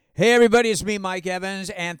Hey, everybody, it's me, Mike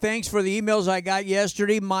Evans, and thanks for the emails I got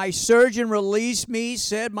yesterday. My surgeon released me,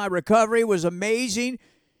 said my recovery was amazing,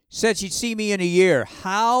 said she'd see me in a year.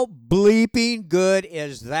 How bleeping good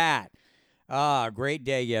is that? Great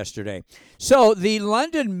day yesterday. So the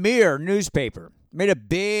London Mirror newspaper made a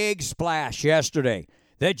big splash yesterday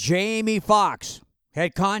that Jamie Foxx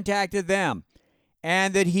had contacted them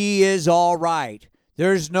and that he is all right.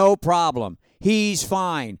 There's no problem. He's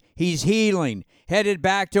fine. He's healing, headed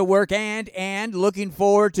back to work, and looking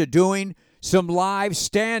forward to doing some live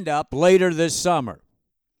stand-up later this summer.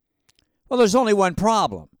 Well, there's only one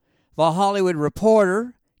problem. The Hollywood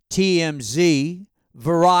Reporter, TMZ,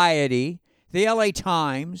 Variety, the LA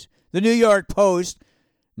Times, the New York Post,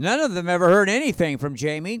 none of them ever heard anything from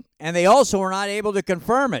Jamie, and they also were not able to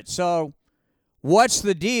confirm it. So what's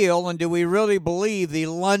the deal, and do we really believe the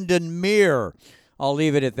London Mirror? I'll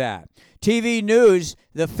leave it at that. TV news,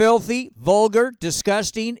 the filthy, vulgar,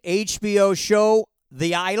 disgusting HBO show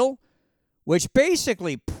The Idol, which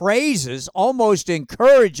basically praises, almost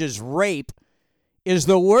encourages rape, is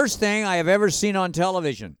the worst thing I have ever seen on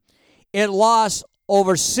television. It lost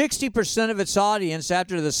over 60% of its audience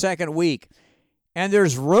after the second week. And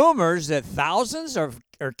there's rumors that thousands are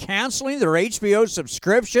canceling their HBO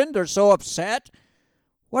subscription. They're so upset.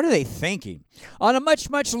 What are they thinking? On a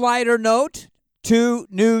much, much lighter note, 2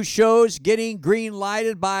 new shows getting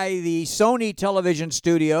green-lighted by the Sony television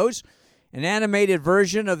studios. An animated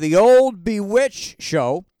version of the old Bewitched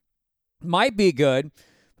show. Might be good,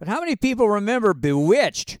 but how many people remember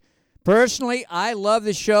Bewitched? Personally, I love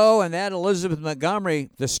the show, and that Elizabeth Montgomery,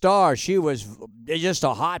 the star, she was just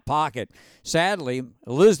a hot pocket. Sadly,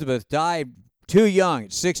 Elizabeth died too young,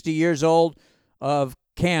 at 60 years old, of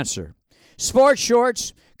cancer. Sports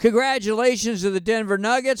shorts, congratulations to the Denver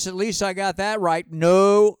Nuggets. At least I got that right.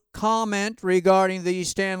 No comment regarding the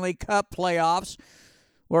Stanley Cup playoffs,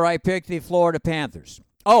 where I picked the Florida Panthers.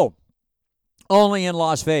 Oh, only in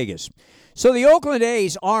Las Vegas. So the Oakland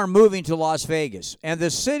A's are moving to Las Vegas, and the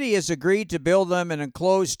city has agreed to build them an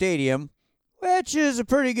enclosed stadium, which is a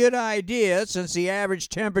pretty good idea since the average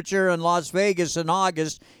temperature in Las Vegas in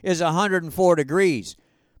August is 104 degrees.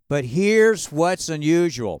 But here's what's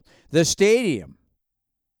unusual. The stadium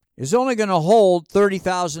is only going to hold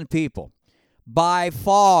 30,000 people. By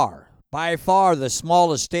far the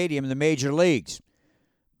smallest stadium in the major leagues.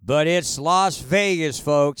 But it's Las Vegas,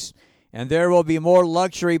 folks. And there will be more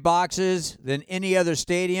luxury boxes than any other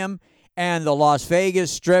stadium. And the Las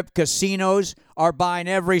Vegas Strip casinos are buying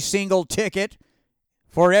every single ticket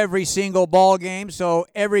for every single ball game. So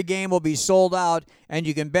every game will be sold out, and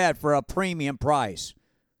you can bet for a premium price.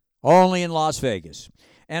 Only in Las Vegas.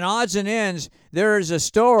 And odds and ends, there is a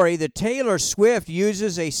story that Taylor Swift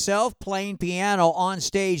uses a self-playing piano on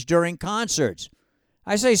stage during concerts.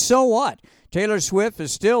 I say, so what? Taylor Swift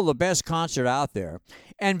is still the best concert out there.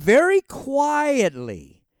 And very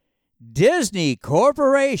quietly, Disney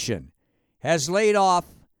Corporation has laid off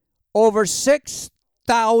over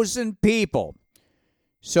 6,000 people.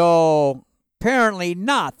 So apparently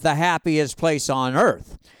not the happiest place on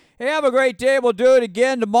earth. Hey, have a great day. We'll do it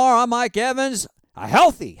again tomorrow. I'm Mike Evans. A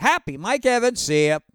healthy, happy Mike Evans. See ya.